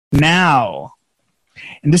now.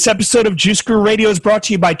 And this episode of Juice Guru Radio is brought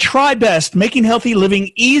to you by TriBest, making healthy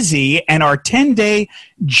living easy, and our 10-day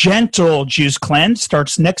Gentle Juice Cleanse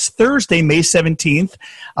starts next Thursday, May 17th.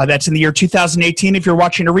 That's in the year 2018. If you're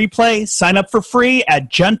watching a replay, sign up for free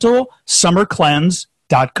at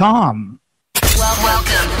gentlesummercleanse.com.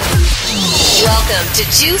 Welcome to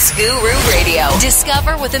Juice Guru Radio.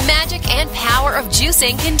 Discover what the magic and power of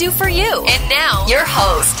juicing can do for you. And now, your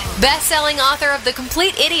host, best-selling author of The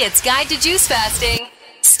Complete Idiot's Guide to Juice Fasting,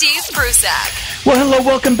 Steve Prusak. Well, hello,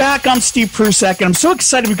 welcome back. I'm Steve Prusak, and I'm so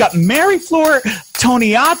excited. We've got Meriflor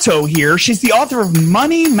Toneatto here. She's the author of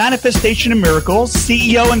Money, Manifestation, and Miracles,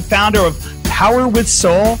 CEO and founder of Power with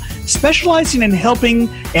Soul, specializing in helping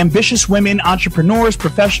ambitious women, entrepreneurs,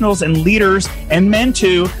 professionals, and leaders, and men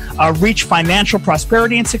to reach financial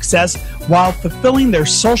prosperity and success while fulfilling their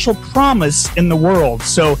social promise in the world.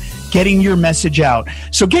 So getting your message out.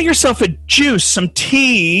 So get yourself a juice, some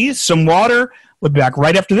tea, some water. We'll be back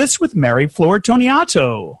right after this with Meriflor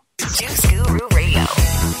Toneatto. Juice Guru Radio.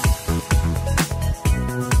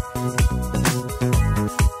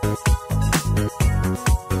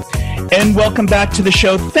 And welcome back to the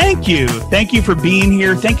show. Thank you. Thank you for being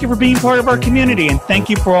here. Thank you for being part of our community. And thank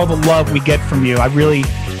you for all the love we get from you. I really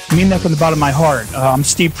mean that from the bottom of my heart. I'm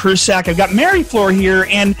Steve Prusak. I've got Meriflor here.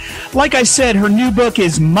 And like I said, her new book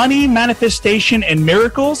is Money, Manifestation, and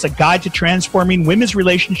Miracles, a guide to transforming women's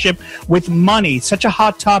relationship with money. Such a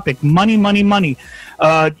hot topic. Money, money, money.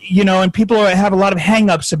 And people have a lot of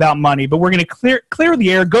hang-ups about money, but we're going to clear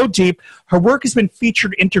the air, go deep. Her work has been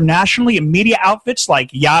featured internationally in media outfits like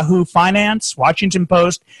Yahoo Finance, Washington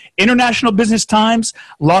Post, International Business Times,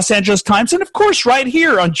 Los Angeles Times, and of course right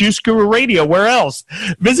here on Juice Guru Radio. Where else?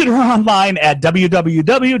 Visit her online at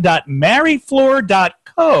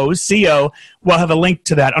www.meriflor.co. We'll have a link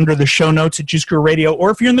to that under the show notes at Juice Guru Radio,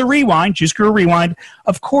 or if you're in the Rewind, Juice Guru Rewind,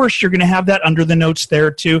 of course you're going to have that under the notes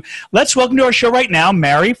there too. Let's welcome to our show right now,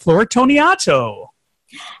 Meriflor Toneatto.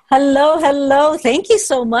 Hello. Thank you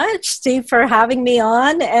so much, Steve, for having me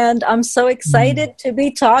on. And I'm so excited to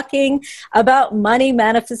be talking about money,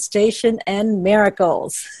 manifestation, and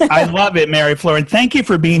miracles. I love it, Meriflor. And thank you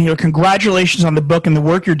for being here. Congratulations on the book and the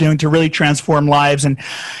work you're doing to really transform lives. And,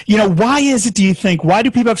 why is it, do you think, why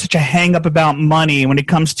do people have such a hang up about money when it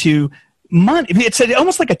comes to money? It's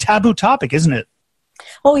almost like a taboo topic, isn't it?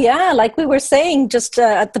 Oh, yeah. Like we were saying just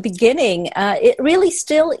at the beginning, it really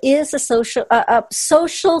still is a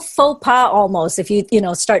social faux pas almost if you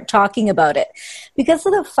start talking about it, because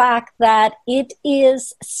of the fact that it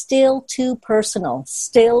is still too personal,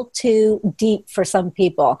 still too deep for some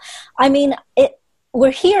people. I mean, we're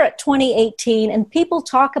here at 2018 and people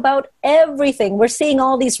talk about everything. We're seeing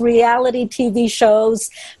all these reality TV shows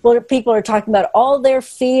where people are talking about all their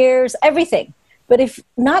fears, everything. But if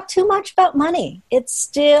not too much about money, it's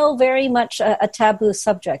still very much a taboo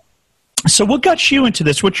subject. So what got you into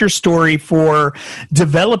this? What's your story for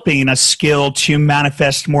developing a skill to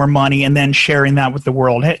manifest more money and then sharing that with the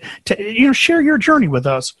world? Share your journey with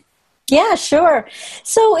us. Yeah, sure.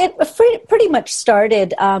 So it pretty much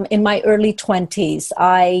started in my early 20s.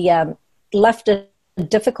 I left a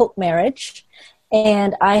difficult marriage,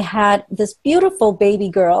 and I had this beautiful baby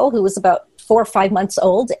girl who was about 4 or 5 months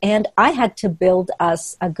old, and I had to build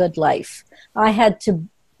us a good life. I had to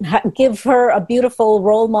give her a beautiful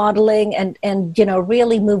role modeling and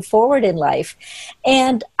really move forward in life.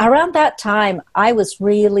 And around that time, I was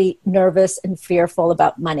really nervous and fearful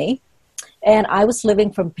about money. And I was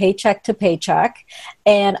living from paycheck to paycheck.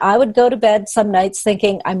 And I would go to bed some nights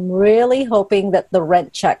thinking, I'm really hoping that the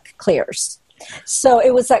rent check clears. So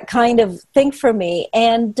it was that kind of thing for me.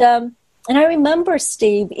 And I remember,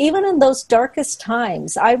 Steve, even in those darkest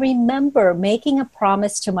times, I remember making a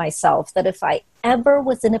promise to myself that if I ever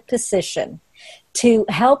was in a position to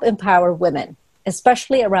help empower women,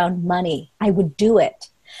 especially around money, I would do it.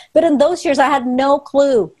 But in those years, I had no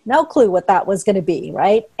clue what that was going to be,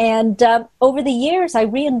 right? And over the years, I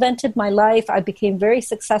reinvented my life. I became very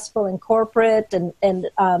successful in corporate and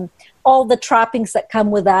all the trappings that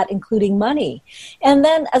come with that, including money. And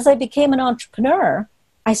then as I became an entrepreneur,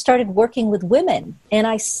 I started working with women, and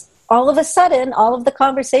all of a sudden, all of the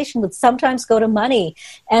conversation would sometimes go to money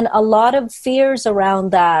and a lot of fears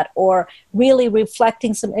around that, or really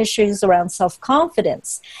reflecting some issues around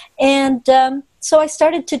self-confidence. And so I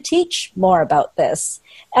started to teach more about this.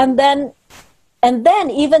 And then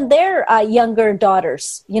even their younger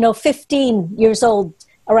daughters, 15 years old,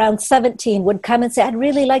 around 17, would come and say, I'd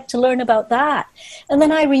really like to learn about that. And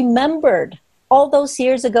then I remembered all those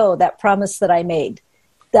years ago that promise that I made,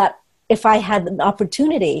 that if I had an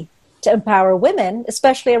opportunity to empower women,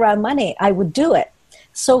 especially around money, I would do it.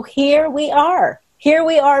 So here we are. here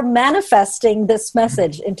we are manifesting this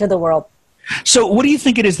message into the world. So what do you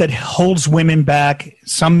think it is that holds women back,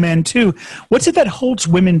 some men too? What's it that holds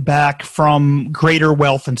women back from greater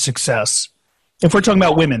wealth and success, if we're talking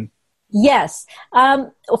about women? Yes.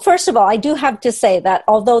 Well, first of all, I do have to say that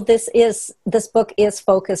although this book is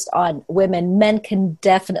focused on women, men can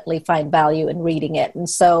definitely find value in reading it. And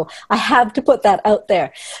so I have to put that out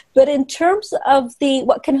there. But in terms of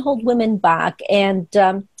what can hold women back, and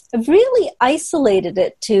I've really isolated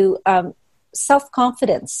it to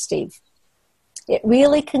self-confidence, Steve. It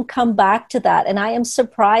really can come back to that. And I am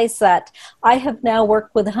surprised that I have now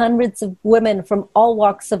worked with hundreds of women from all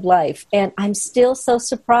walks of life. And I'm still so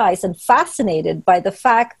surprised and fascinated by the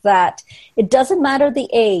fact that it doesn't matter the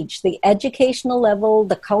age, the educational level,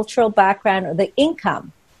 the cultural background, or the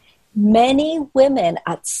income. Many women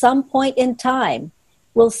at some point in time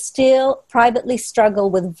will still privately struggle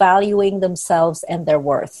with valuing themselves and their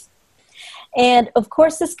worth. And of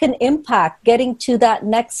course, this can impact getting to that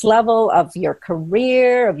next level of your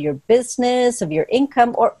career, of your business, of your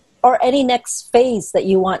income, or any next phase that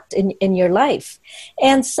you want in your life.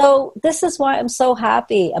 And so this is why I'm so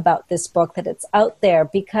happy about this book, that it's out there,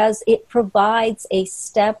 because it provides a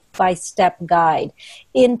step-by-step guide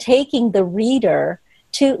in taking the reader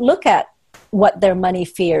to look at what their money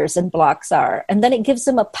fears and blocks are. And then it gives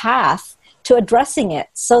them a path to addressing it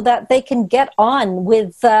so that they can get on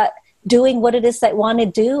with doing what it is they want to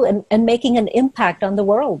do and making an impact on the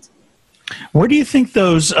world. Where do you think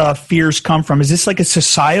those fears come from? Is this like a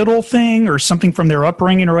societal thing or something from their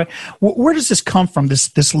upbringing? Or where does this come from,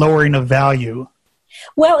 this lowering of value?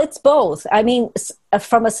 Well, it's both. I mean,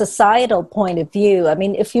 from a societal point of view, I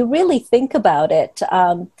mean, if you really think about it,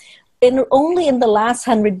 only in the last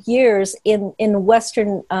 100 years in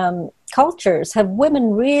Western cultures have women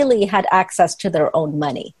really had access to their own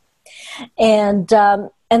money.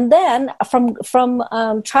 And then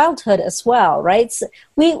from childhood as well, right? So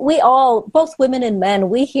we all, both women and men,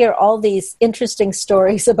 we hear all these interesting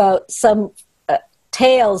stories about some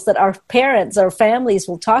tales that our parents, our families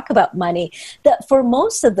will talk about money that for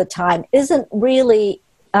most of the time isn't really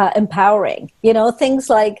empowering. You know, things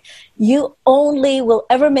like you only will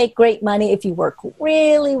ever make great money if you work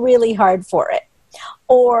really, really hard for it.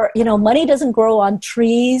 Or, you know, money doesn't grow on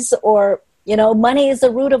trees, or you know, money is the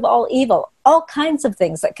root of all evil. All kinds of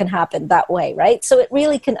things that can happen that way, right? So it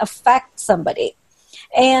really can affect somebody.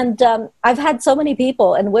 And I've had so many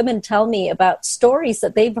people and women tell me about stories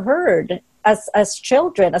that they've heard as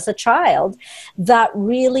children, as a child, that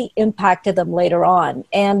really impacted them later on.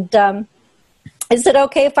 And is it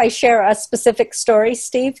okay if I share a specific story,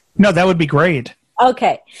 Steve? No, that would be great.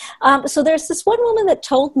 Okay. So there's this one woman that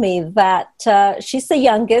told me that she's the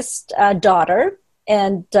youngest daughter,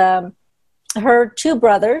 and her two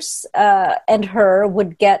brothers and her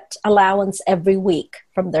would get allowance every week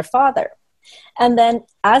from their father. And then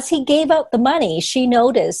as he gave out the money, she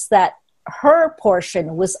noticed that her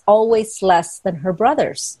portion was always less than her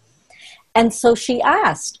brother's. And so she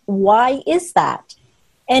asked, why is that?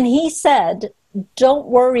 And he said, don't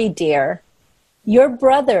worry, dear. Your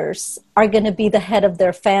brothers are going to be the head of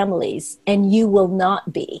their families, and you will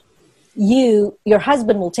not be. Your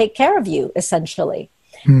husband will take care of you, essentially.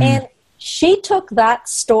 And she took that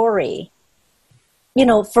story, you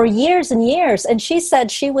know, for years and years, and she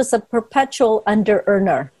said she was a perpetual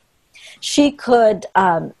under-earner. She had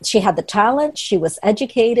the talent, she was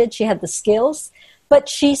educated, she had the skills, but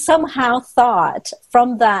she somehow thought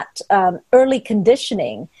from that early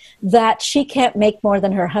conditioning that she can't make more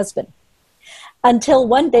than her husband. Until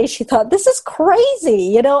one day she thought, this is crazy.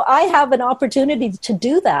 You know, I have an opportunity to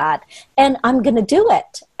do that, and I'm going to do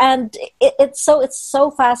it. And it's so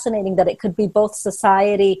fascinating that it could be both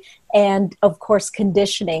society and, of course,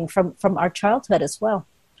 conditioning from our childhood as well.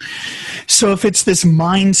 So if it's this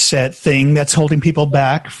mindset thing that's holding people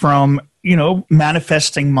back from, you know,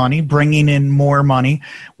 manifesting money, bringing in more money,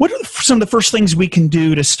 what are some of the first things we can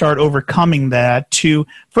do to start overcoming that, to,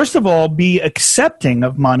 first of all, be accepting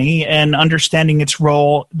of money and understanding its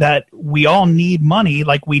role, that we all need money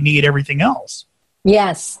like we need everything else?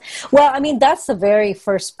 Yes. Well, I mean, that's the very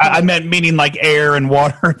first point. I meant meaning like air and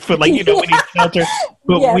water, but like, you know, we need shelter,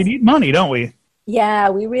 but yes, we need money, don't we? Yeah,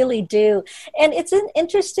 we really do. And it's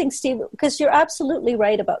interesting, Steve, because you're absolutely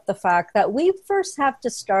right about the fact that we first have to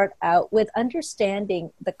start out with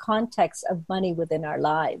understanding the context of money within our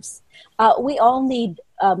lives. We all need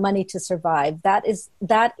money to survive. That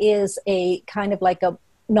is a kind of like a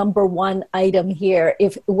number one item here.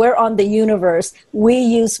 If we're on the universe, we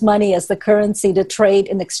use money as the currency to trade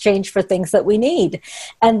in exchange for things that we need.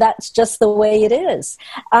 And that's just the way it is.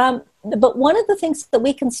 But one of the things that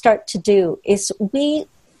we can start to do is we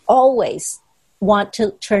always want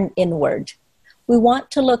to turn inward. We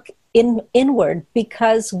want to look inward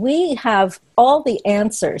because we have all the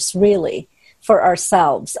answers, really, for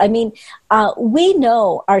ourselves. I mean, we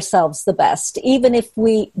know ourselves the best, even if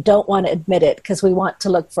we don't want to admit it, because we want to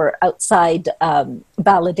look for outside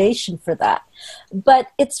validation for that.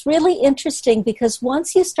 But it's really interesting because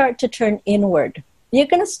once you start to turn inward, you're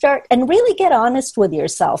going to start and really get honest with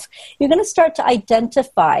yourself. You're going to start to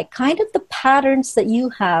identify kind of the patterns that you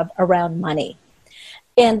have around money.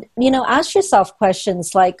 And, ask yourself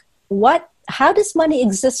questions like, how does money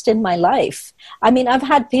exist in my life? I mean, I've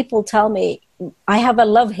had people tell me, I have a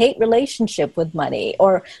love-hate relationship with money,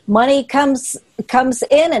 or money comes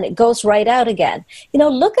in and it goes right out again.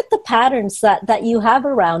 Look at the patterns that you have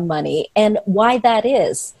around money and why that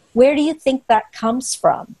is. Where do you think that comes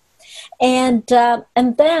from? And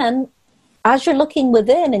then as you're looking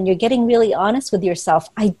within and you're getting really honest with yourself,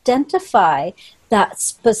 identify that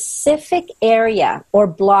specific area or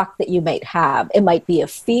block that you might have. It might be a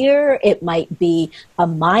fear, it might be a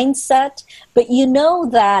mindset, but you know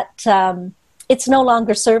that it's no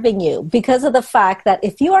longer serving you because of the fact that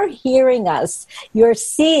if you are hearing us, you're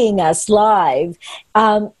seeing us live,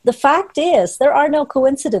 the fact is there are no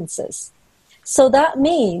coincidences. So that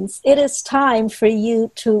means it is time for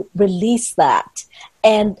you to release that.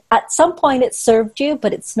 And at some point it served you,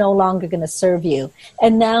 but it's no longer going to serve you.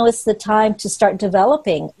 And now is the time to start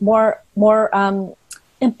developing more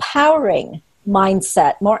empowering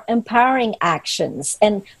mindset, more empowering actions,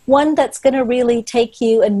 and one that's going to really take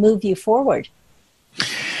you and move you forward.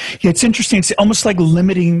 Yeah, it's interesting. It's almost like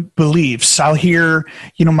limiting beliefs. I'll hear,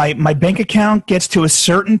 my bank account gets to a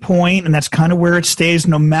certain point and that's kind of where it stays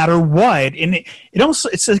no matter what. And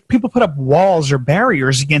it's like people put up walls or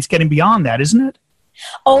barriers against getting beyond that, isn't it?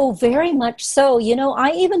 Oh, very much so.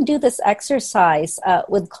 I even do this exercise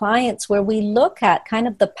with clients where we look at kind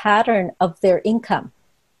of the pattern of their income.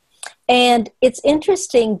 And it's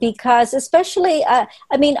interesting because especially, I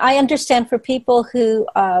understand for people who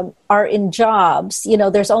are in jobs,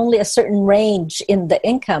 there's only a certain range in the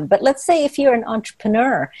income. But let's say if you're an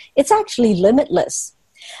entrepreneur, it's actually limitless.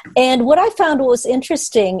 And what I found was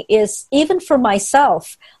interesting is even for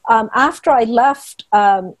myself, after I left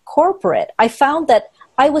corporate, I found that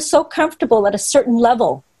I was so comfortable at a certain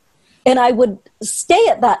level. And I would stay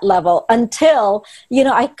at that level until,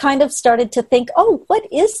 I kind of started to think, oh,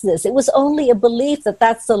 what is this? It was only a belief that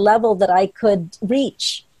that's the level that I could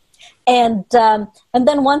reach. And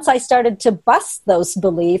then once I started to bust those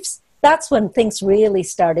beliefs, that's when things really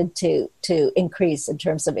started to increase in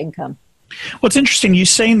terms of income. Well, it's interesting. You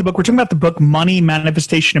say in the book, we're talking about the book Money,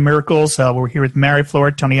 Manifestation, and Miracles. We're here with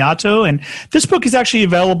Meriflor Toneatto. And this book is actually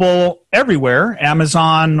available everywhere,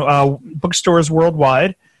 Amazon, bookstores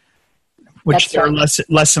worldwide. Which there are less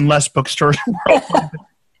and less bookstores worldwide.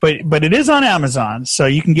 but it is on Amazon, so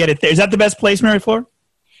you can get it there. Is that the best place, Meriflor?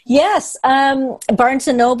 Yes, Barnes &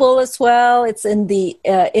 Noble as well. It's in the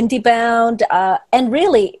IndieBound. And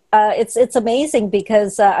really, it's amazing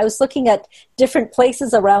because I was looking at different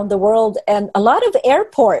places around the world, and a lot of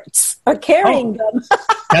airports are carrying them.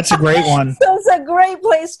 That's a great one. So it's a great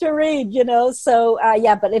place to read, So,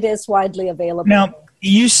 but it is widely available. Now,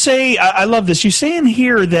 you say, I love this, you say in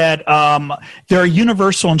here that there are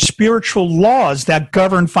universal and spiritual laws that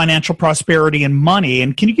govern financial prosperity and money.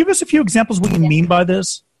 And can you give us a few examples of what you mean by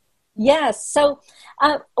this? Yes. So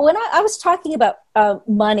when I was talking about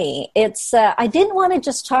money, it's I didn't want to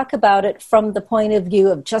just talk about it from the point of view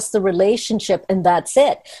of just the relationship and that's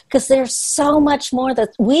it. Because there's so much more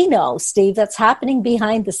that we know, Steve, that's happening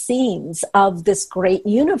behind the scenes of this great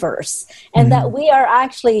universe. And that we are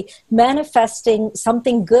actually manifesting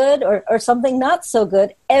something good or something not so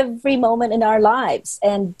good every moment in our lives.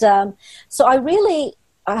 And so I really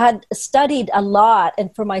had studied a lot,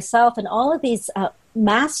 and for myself and all of these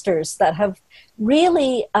masters that have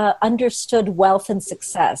really understood wealth and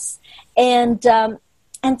success. And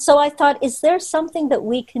so I thought, is there something that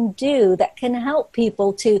we can do that can help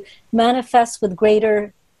people to manifest with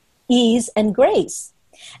greater ease and grace?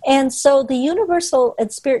 And so the universal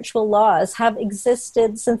and spiritual laws have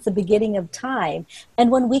existed since the beginning of time. And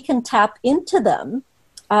when we can tap into them,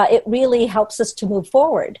 it really helps us to move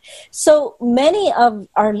forward. So many of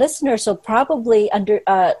our listeners will probably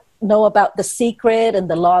know about The Secret and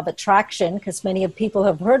the law of attraction, because many of people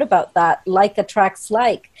have heard about that, like attracts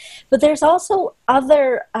like. But there's also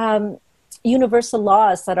other universal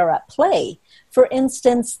laws that are at play. For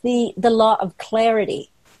instance, the law of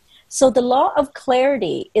clarity. So the law of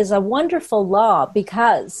clarity is a wonderful law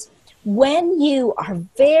because when you are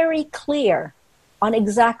very clear on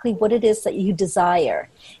exactly what it is that you desire,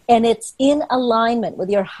 and it's in alignment with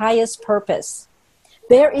your highest purpose,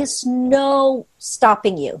 There is no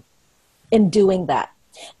stopping you in doing that.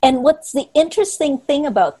 And what's the interesting thing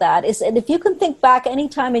about that is, and if you can think back any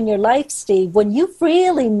time in your life, Steve, when you've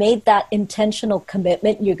really made that intentional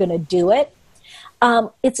commitment, you're going to do it.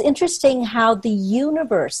 It's interesting how the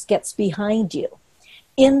universe gets behind you,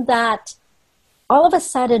 in that all of a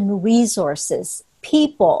sudden resources,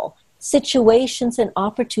 people, situations, and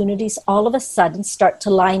opportunities all of a sudden start to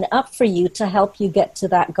line up for you to help you get to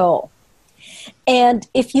that goal. And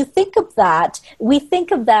if you think of that, we think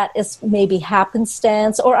of that as maybe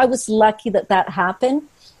happenstance, or I was lucky that that happened.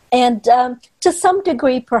 And to some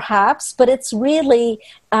degree, perhaps, but it's really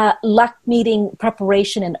luck meeting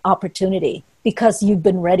preparation and opportunity, because you've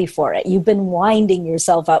been ready for it. You've been winding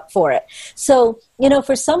yourself up for it. So,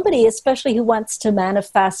 for somebody, especially who wants to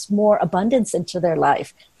manifest more abundance into their life,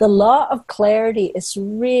 the law of clarity is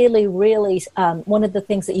really, really one of the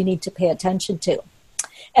things that you need to pay attention to.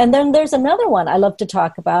 And then there's another one I love to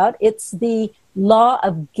talk about. It's the law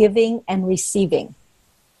of giving and receiving.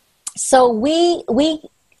 So we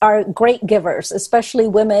are great givers, especially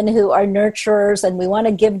women who are nurturers, and we want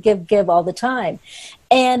to give all the time.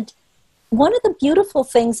 And one of the beautiful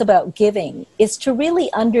things about giving is to really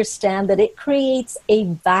understand that it creates a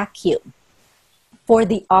vacuum for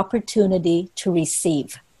the opportunity to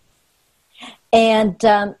receive. And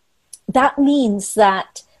that means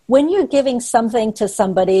that when you're giving something to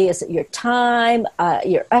somebody, is it your time,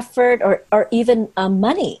 your effort, or even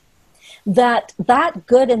money, that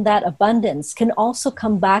good and that abundance can also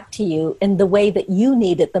come back to you in the way that you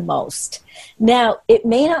need it the most. Now, it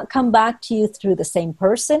may not come back to you through the same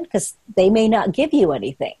person, because they may not give you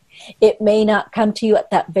anything. It may not come to you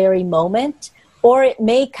at that very moment, or it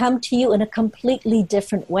may come to you in a completely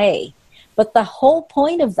different way. But the whole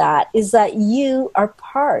point of that is that you are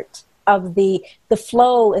part of the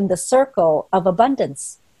flow and the circle of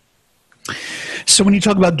abundance. So when you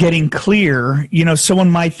talk about getting clear, someone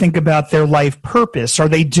might think about their life purpose. Are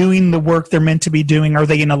they doing the work they're meant to be doing? Are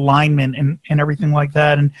they in alignment and everything like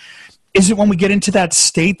that? And is it when we get into that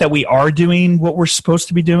state that we are doing what we're supposed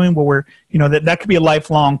to be doing? What we're, that could be a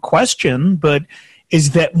lifelong question, but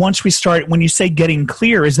is that once we start, when you say getting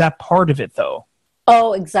clear, is that part of it though?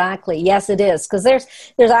 Oh, exactly. Yes, it is. Because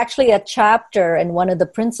there's actually a chapter, and one of the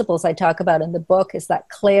principles I talk about in the book is that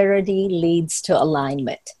clarity leads to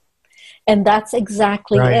alignment. And that's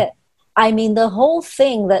exactly it. I mean, the whole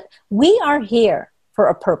thing that we are here for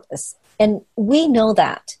a purpose, and we know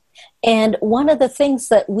that. And one of the things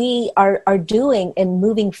that we are doing in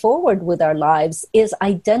moving forward with our lives is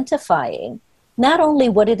identifying not only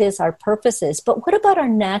what it is our purpose is, but what about our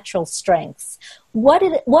natural strengths? What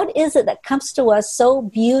is it that comes to us so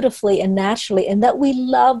beautifully and naturally and that we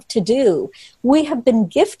love to do? We have been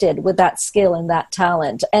gifted with that skill and that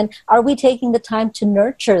talent. And are we taking the time to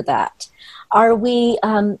nurture that? Are we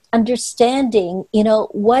understanding,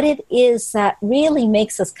 what it is that really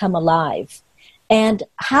makes us come alive? And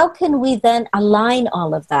how can we then align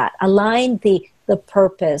all of that? Align the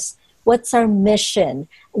purpose. What's our mission?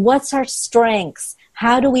 What's our strengths?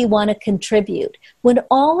 How do we want to contribute? When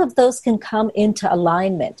all of those can come into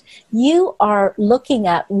alignment, you are looking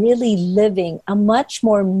at really living a much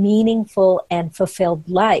more meaningful and fulfilled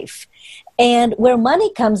life. And where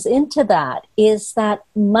money comes into that is that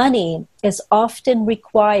money is often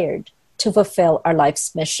required to fulfill our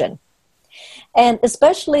life's mission. And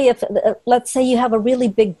especially if, let's say you have a really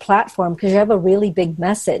big platform because you have a really big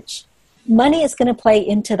message, money is going to play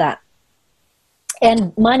into that.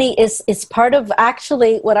 And money is part of,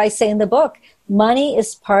 actually, what I say in the book, money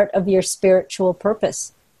is part of your spiritual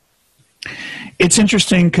purpose. It's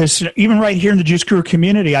interesting because even right here in the Juice Guru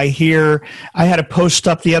community, I had a post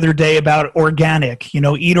up the other day about organic,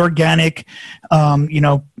 eat organic,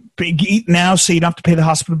 eat now so you don't have to pay the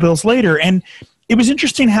hospital bills later. And it was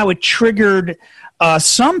interesting how it triggered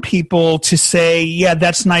some people to say, yeah,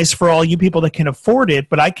 that's nice for all you people that can afford it,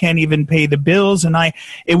 but I can't even pay the bills. And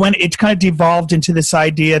it kind of devolved into this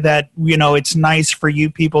idea that, it's nice for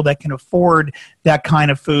you people that can afford that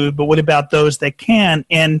kind of food, but what about those that can?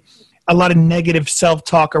 And a lot of negative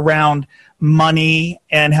self-talk around money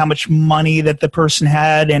and how much money that the person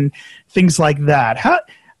had and things like that.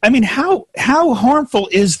 How harmful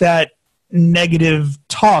is that negative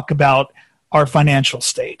talk about our financial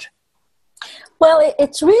state? Well,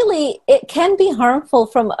 it can be harmful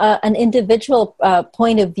from an individual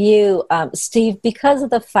point of view, Steve, because of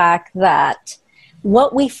the fact that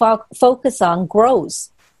what we focus on grows.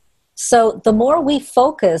 So the more we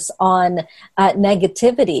focus on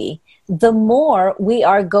negativity, the more we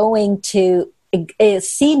are going to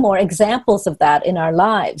see more examples of that in our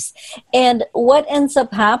lives. And what ends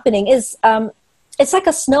up happening is it's like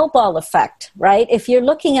a snowball effect, right? If you're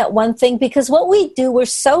looking at one thing, because what we do, we're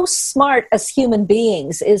so smart as human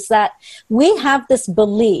beings, is that we have this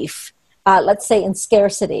belief, let's say in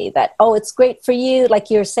scarcity, that, oh, it's great for you,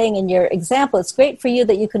 like you're saying in your example, it's great for you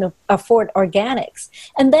that you can afford organics.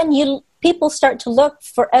 And then people start to look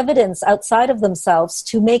for evidence outside of themselves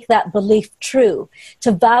to make that belief true,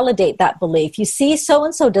 to validate that belief. You see,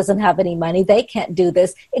 so-and-so doesn't have any money, they can't do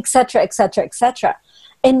this, etc., etc., etc.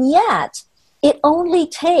 And yet, it only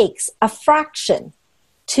takes a fraction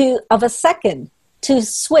of a second to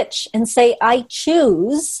switch and say, I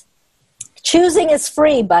choose. Choosing is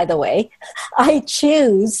free, by the way. I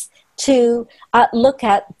choose to look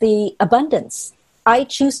at the abundance. I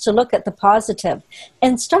choose to look at the positive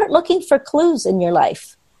and start looking for clues in your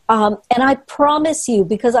life. And I promise you,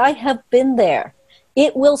 because I have been there,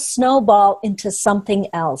 it will snowball into something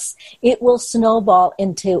else. It will snowball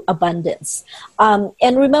into abundance.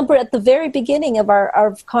 And remember at the very beginning of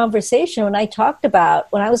our conversation, when I talked about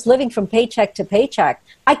when I was living from paycheck to paycheck,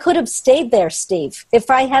 I could have stayed there, Steve. If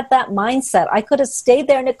I had that mindset, I could have stayed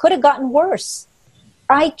there and it could have gotten worse.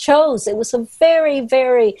 I chose. It was a very,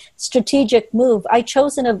 very strategic move. I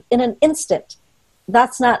chose in an instant.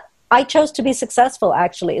 I chose to be successful,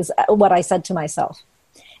 actually, is what I said to myself.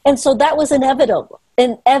 And so that was inevitable.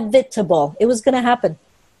 It was going to happen.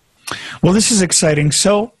 Well, this is exciting.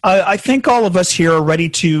 So I think all of us here are ready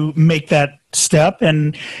to make that step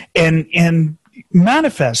and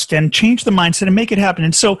manifest and change the mindset and make it happen.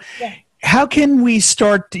 And so how can we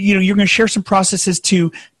start, you're going to share some processes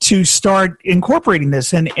to start incorporating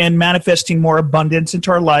this and manifesting more abundance into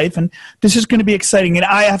our life. And this is going to be exciting. And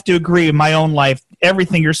I have to agree in my own life,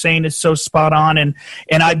 everything you're saying is so spot on. And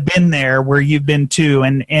I've been there where you've been too.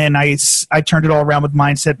 And I turned it all around with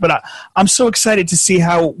mindset, but I'm so excited to see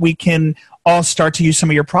how we can all start to use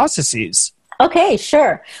some of your processes. Okay,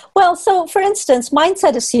 sure. Well, so for instance,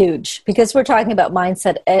 mindset is huge because we're talking about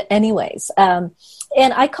mindset anyways.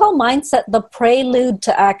 And I call mindset the prelude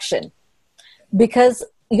to action because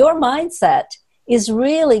your mindset is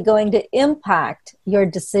really going to impact your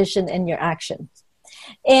decision and your action.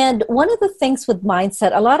 And one of the things with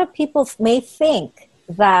mindset, a lot of people may think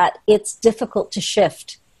that it's difficult to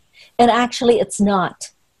shift. And actually, it's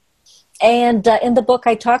not. And in the book,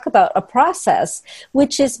 I talk about a process,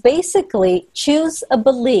 which is basically choose a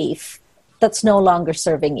belief that's no longer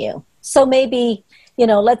serving you. So maybe,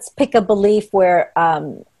 let's pick a belief where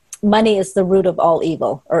money is the root of all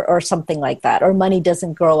evil or something like that, or money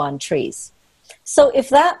doesn't grow on trees. So if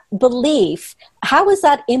that belief, how is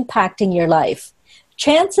that impacting your life?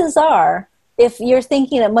 Chances are, if you're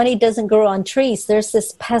thinking that money doesn't grow on trees, there's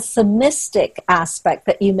this pessimistic aspect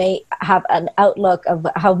that you may have an outlook of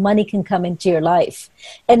how money can come into your life.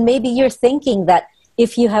 And maybe you're thinking that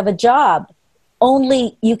if you have a job,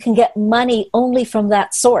 you can get money only from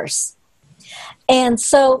that source. And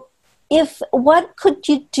so what could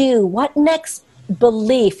you do? What next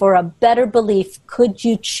belief or a better belief could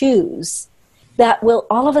you choose that will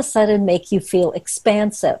all of a sudden make you feel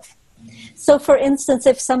expansive? So for instance,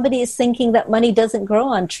 if somebody is thinking that money doesn't grow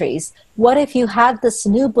on trees, what if you had this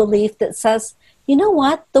new belief that says, you know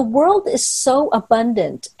what, the world is so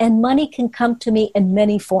abundant and money can come to me in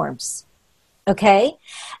many forms, okay?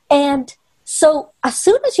 And so as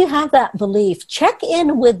soon as you have that belief, check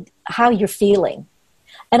in with how you're feeling.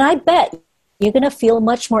 And I bet you're going to feel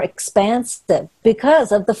much more expansive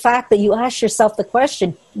because of the fact that you ask yourself the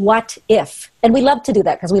question, what if? And we love to do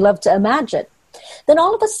that because we love to imagine. Then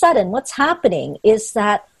all of a sudden, what's happening is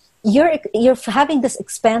that you're having this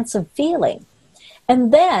expansive feeling.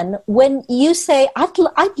 And then when you say,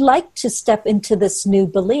 I'd like to step into this new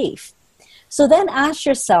belief. So then ask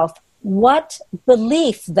yourself, what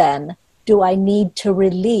belief then do I need to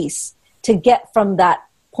release to get from that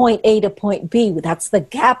point A to point B? That's the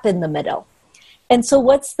gap in the middle. And so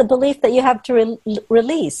what's the belief that you have to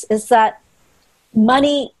release? Is that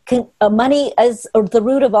money is the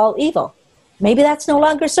root of all evil. Maybe that's no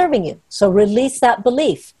longer serving you. So release that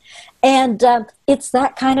belief. And it's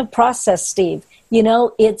that kind of process, Steve.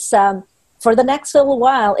 It's for the next little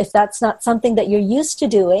while, if that's not something that you're used to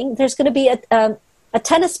doing, there's going to be a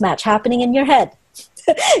tennis match happening in your head,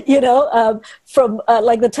 from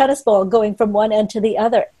like the tennis ball going from one end to the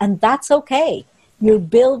other. And that's okay. You're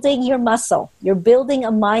building your muscle. You're building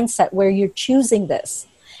a mindset where you're choosing this,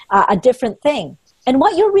 a different thing. And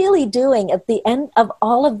what you're really doing at the end of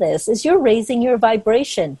all of this is you're raising your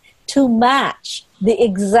vibration to match the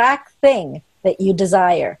exact thing that you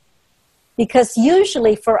desire. Because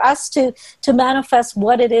usually for us to manifest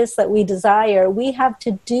what it is that we desire, we have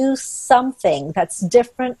to do something that's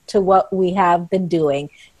different to what we have been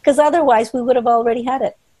doing. Because otherwise we would have already had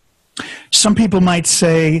it. Some people might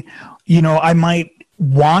say, I might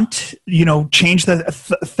want, change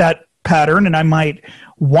that pattern, and I might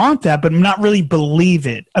want that, but not really believe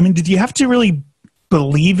it. I mean, did you have to really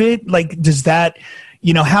believe it? Like, does that,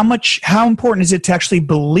 how important is it to actually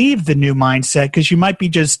believe the new mindset? Because you might be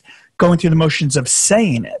just going through the motions of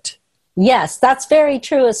saying it. Yes, that's very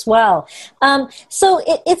true as well. So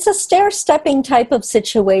it's a stair-stepping type of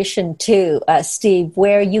situation too, Steve,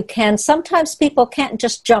 where sometimes people can't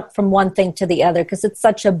just jump from one thing to the other because it's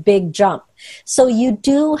such a big jump. So you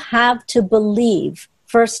do have to believe,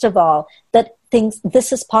 first of all, that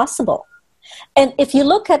this is possible. And if you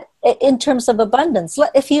look at, in terms of abundance,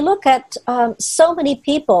 if you look at so many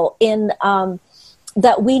people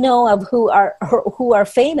that we know of who are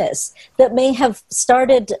famous, that may have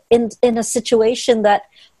started in a situation that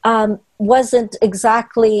wasn't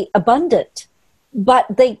exactly abundant, but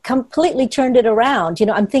they completely turned it around.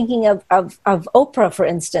 I'm thinking of Oprah, for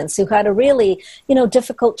instance, who had a really,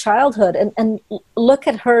 difficult childhood, and look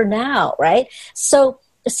at her now, right? So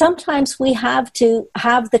sometimes we have to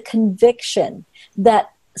have the conviction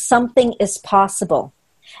that something is possible.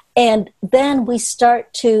 And then we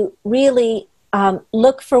start to really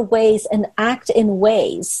look for ways and act in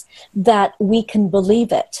ways that we can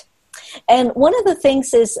believe it. And one of the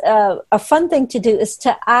things is a fun thing to do is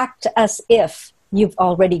to act as if you've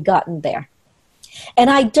already gotten there. And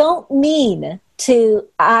I don't mean to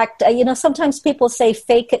act, sometimes people say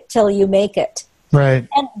fake it till you make it. Right.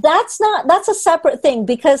 And that's a separate thing,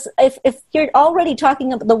 because if you're already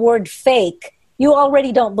talking about the word fake, you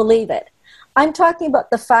already don't believe it. I'm talking about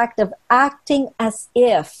the fact of acting as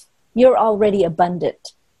if you're already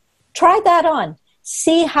abundant. Try that on.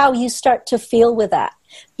 See how you start to feel with that.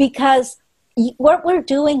 Because what we're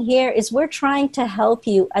doing here is we're trying to help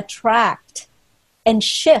you attract and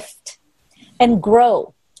shift and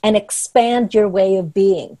grow and expand your way of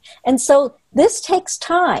being. And so this takes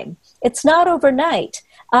time. It's not overnight.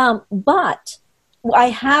 But I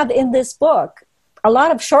have in this book a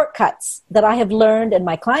lot of shortcuts that I have learned and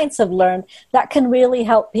my clients have learned that can really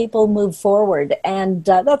help people move forward. And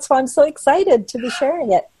that's why I'm so excited to be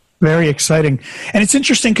sharing it. Very exciting. And it's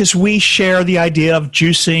interesting because we share the idea of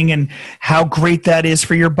juicing and how great that is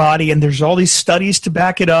for your body. And there's all these studies to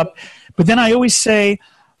back it up. But then I always say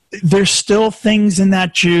there's still things in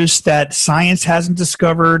that juice that science hasn't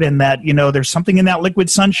discovered, and that, there's something in that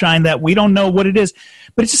liquid sunshine that we don't know what it is.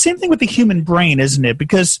 But it's the same thing with the human brain, isn't it?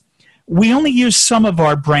 Because we only use some of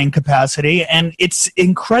our brain capacity, and it's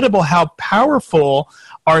incredible how powerful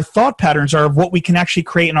our thought patterns are of what we can actually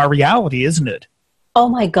create in our reality, isn't it? Oh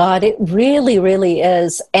my God, it really, really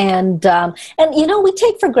is. And we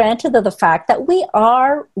take for granted the fact that we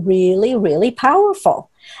are really, really powerful.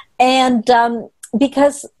 And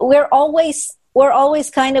because we're always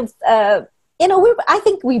kind of, I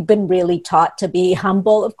think we've been really taught to be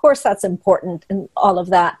humble. Of course, that's important and all of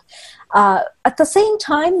that. At the same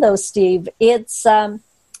time, though, Steve, it's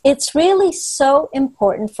really so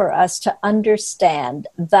important for us to understand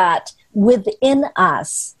that within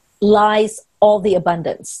us lies all the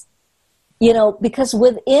abundance. Because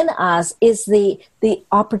within us is the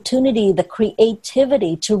opportunity, the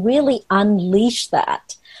creativity to really unleash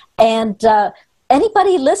that. And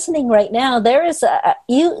anybody listening right now, there's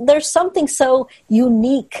something so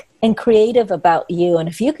unique and creative about you. And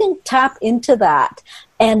if you can tap into that,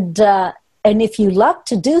 and if you love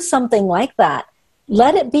to do something like that,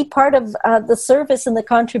 let it be part of the service and the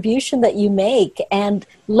contribution that you make, and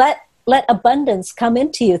let abundance come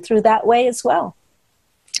into you through that way as well.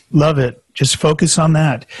 Love it. Just focus on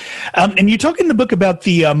that. And you talk in the book about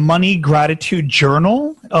the money gratitude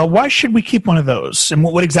journal. Why should we keep one of those? And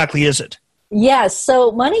what exactly is it? Yes.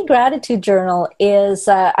 So Money Gratitude Journal is,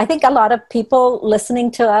 I think a lot of people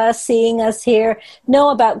listening to us, seeing us here, know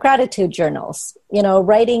about gratitude journals,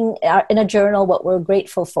 writing in a journal what we're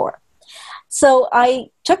grateful for. So I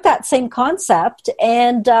took that same concept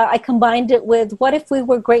and I combined it with, what if we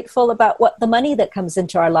were grateful about the money that comes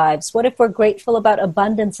into our lives? What if we're grateful about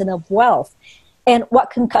abundance and of wealth? And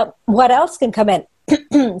what else can come in?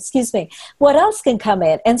 Excuse me. What else can come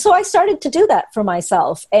in? And so I started to do that for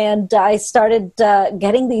myself, and I started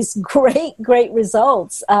getting these great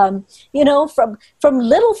results. From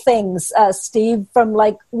little things, Steve, from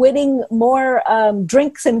like winning more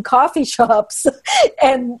drinks in coffee shops,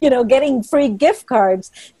 and getting free gift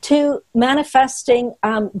cards, to manifesting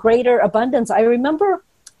greater abundance. I remember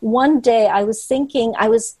one day I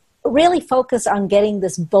was really focused on getting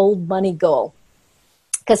this bold money goal.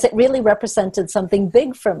 because it really represented something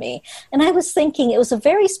big for me. And I was thinking, it was a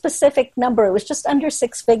very specific number. It was just under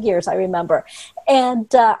 6 figures, I remember. And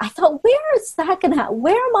I thought, where is that going to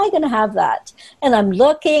where am I going to have that? And I'm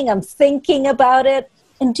looking, I'm thinking about it.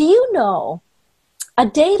 And do you know, a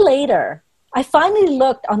day later, I finally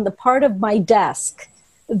looked on the part of my desk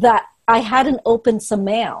that I hadn't opened some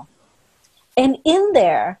mail. And in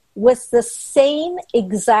there was the same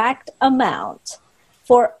exact amount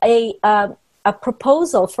for a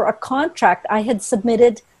proposal for a contract I had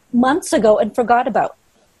submitted months ago and forgot about.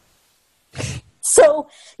 So,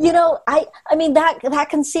 you know, I mean, that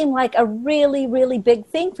can seem like a really, really big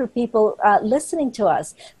thing for people listening to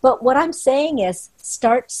us. But what I'm saying is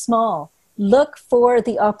start small. Look for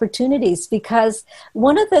the opportunities, because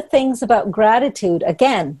one of the things about gratitude,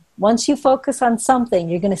 again, once you focus on something,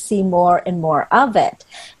 you're going to see more and more of it.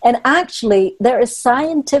 And actually, there is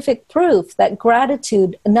scientific proof that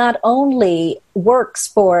gratitude not only works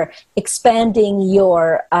for expanding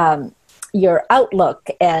your outlook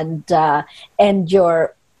and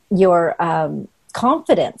your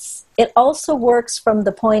confidence. It also works from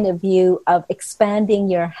the point of view of expanding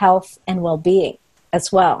your health and well-being as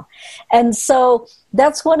well. And so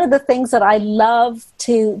that's one of the things that I love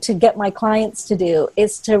to get my clients to do,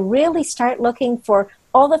 is to really start looking for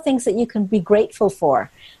all the things that you can be grateful for.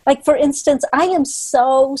 Like, for instance, I am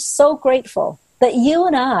so, so grateful that you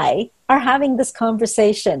and I are having this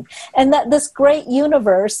conversation, and that this great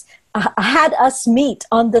universe had us meet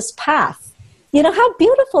on this path. You know, how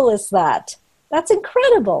beautiful is that? That's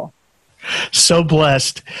incredible. So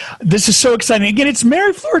blessed. This is so exciting. Again, it's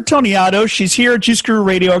Meriflor Toneatto. She's here at Juice Guru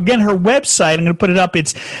Radio. Again, her website, I'm going to put it up.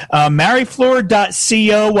 It's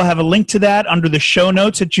meriflor.co. We'll have a link to that under the show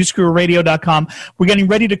notes at juicegururadio.com. We're getting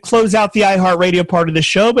ready to close out the iHeartRadio part of the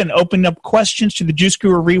show and open up questions to the Juice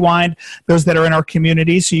Guru Rewind, those that are in our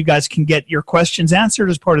community, so you guys can get your questions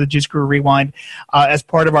answered as part of the Juice Guru Rewind, as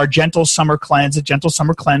part of our Gentle Summer Cleanse at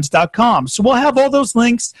gentlesummercleanse.com. So we'll have all those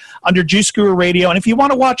links under Juice Guru Radio. And if you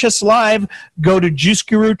want to watch us live, go to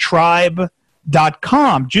juicegurutribe.com.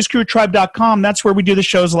 juicegurutribe.com. That's where we do the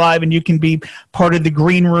shows live, and you can be part of the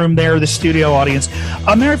green room there, the studio audience.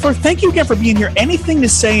 Meriflor, thank you again for being here. Anything to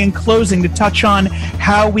say in closing to touch on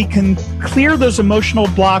how we can clear those emotional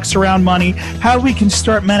blocks around money, how we can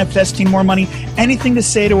start manifesting more money? Anything to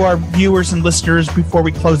say to our viewers and listeners before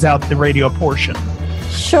we close out the radio portion?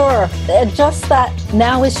 Sure. Just that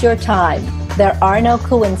now is your time. There are no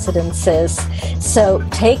coincidences. So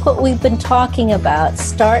take what we've been talking about,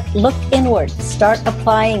 look inward, start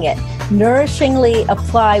applying it, nourishingly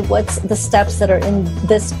apply what's the steps that are in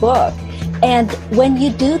this book. And when you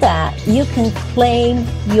do that, you can claim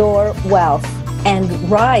your wealth and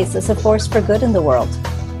rise as a force for good in the world.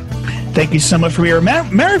 Thank you so much for being here.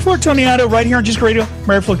 Meriflor Toneatto, right here on Juice Radio.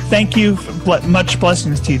 Meriflor, thank you. Much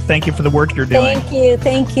blessings to you. Thank you for the work you're doing. Thank you.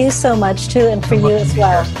 Thank you so much, too, and for you as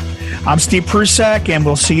well. I'm Steve Prusak, and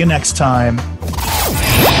we'll see you next time.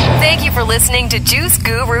 Thank you for listening to Juice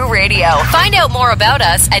Guru Radio. Find out more about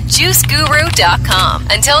us at juiceguru.com.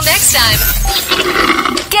 Until next time,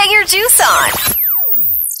 get your juice on.